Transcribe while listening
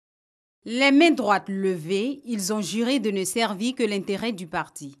Les mains droites levées, ils ont juré de ne servir que l'intérêt du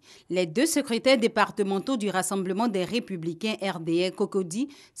parti. Les deux secrétaires départementaux du Rassemblement des Républicains RDR Cocody,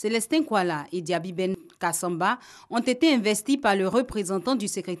 Célestin Kouala et Diaby Ben Kassamba, ont été investis par le représentant du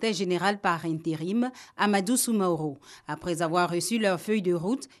secrétaire général par intérim, Amadou Soumaoro. Après avoir reçu leur feuille de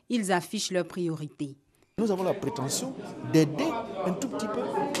route, ils affichent leurs priorités. Nous avons la prétention d'aider un tout petit peu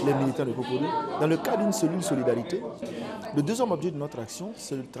les militants de Cocody dans le cadre d'une cellule solidarité. Le deuxième objet de notre action,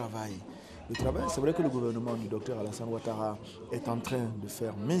 c'est le travail. Le travail, c'est vrai que le gouvernement du docteur Alassane Ouattara est en train de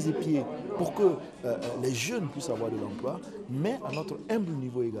faire mains et pieds pour que les jeunes puissent avoir de l'emploi, mais à notre humble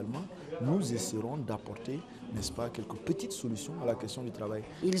niveau également, nous essaierons d'apporter, n'est-ce pas, quelques petites solutions à la question du travail.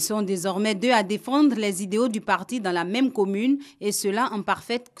 Ils sont désormais deux à défendre les idéaux du parti dans la même commune et cela en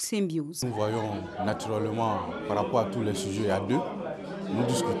parfaite symbiose. Nous voyons naturellement par rapport à tous les sujets à deux, nous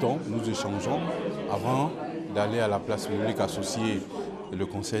discutons, nous échangeons avant d'aller à la place publique associée le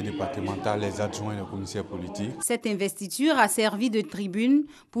conseil départemental, les adjoints et les commissaires politiques. Cette investiture a servi de tribune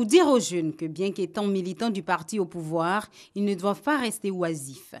pour dire aux jeunes que bien qu'étant militants du parti au pouvoir, ils ne doivent pas rester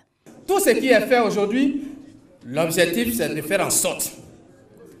oisifs. Tout ce qui est fait aujourd'hui, l'objectif c'est de faire en sorte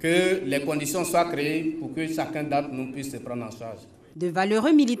que les conditions soient créées pour que chacun d'entre nous puisse se prendre en charge. De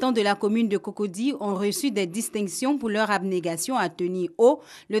valeureux militants de la commune de Cocody ont reçu des distinctions pour leur abnégation à tenir haut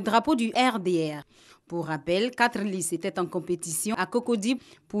le drapeau du RDR. Pour rappel, 4 listes étaient en compétition à Cocody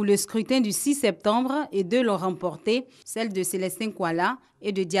pour le scrutin du 6 septembre et 2 l'ont remporté, celle de Célestin Kouala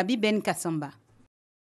et de Diaby Ben Kassamba.